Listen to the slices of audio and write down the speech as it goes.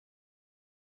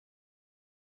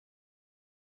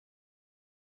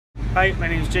Hi, my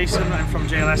name is Jason. I'm from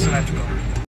JLS Electrical.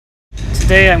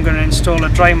 Today I'm going to install a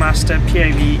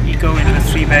Drimaster-Eco into a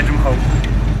 3-bedroom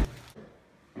home.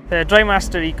 The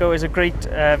Drimaster-Eco is a great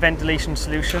ventilation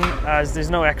solution as there's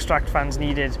no extract fans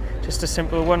needed. Just a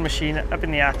simple one machine up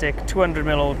in the attic,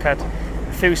 200mm oil cut,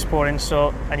 a fuse pour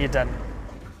install and you're done.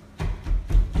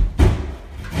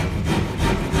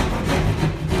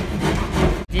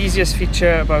 The easiest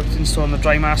feature about installing the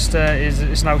Drimaster is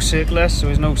it's now circular, so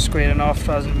there's no squaring off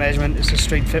as a measurement, it's a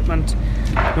straight fitment.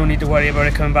 No need to worry about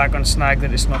it coming back on snag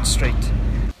that it's not straight.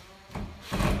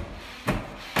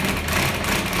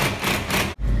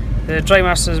 The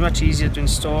Drimaster is much easier to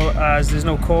install as there's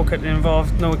no core cutting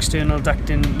involved, no external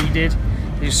ducting needed.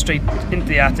 You're straight into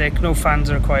the attic, no fans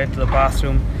are required to the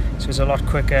bathroom, so it's a lot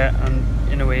quicker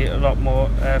and in a way a lot more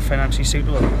financially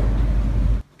suitable.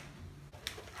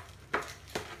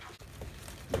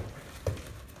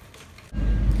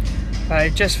 I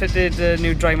just fitted the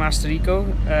new Drimaster-Eco,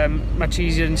 much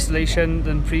easier installation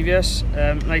than previous,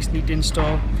 nice neat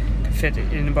install, can fit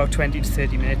in about 20 to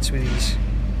 30 minutes with ease.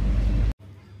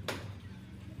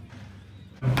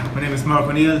 My name is Mark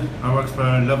O'Neill, I work for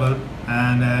Lovell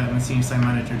and I'm a senior site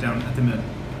manager down at the mill.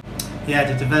 Yeah,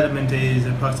 the development is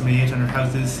approximately 800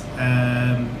 houses,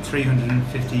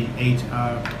 358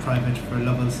 are private for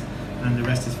Lovell's and the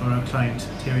rest is for our client,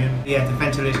 Tyrion. Yeah, the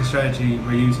ventilation strategy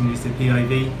we're using is the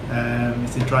PIV.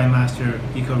 It's the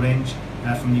Drimaster-Eco range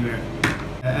from Nuaire.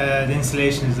 The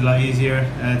installation is a lot easier.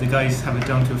 The guys have it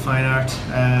down to a fine art.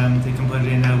 They can put it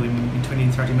in now in 20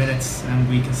 to 30 minutes and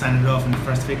we can sign it off in the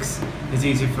first fix. It's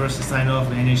easier for us to sign off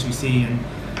with NHBC and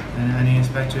any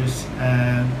inspectors.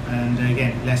 And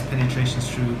again, less penetrations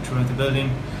throughout the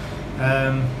building.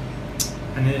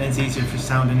 And it's easier for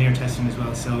sound and air testing as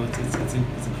well, so it's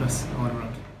a plus all around.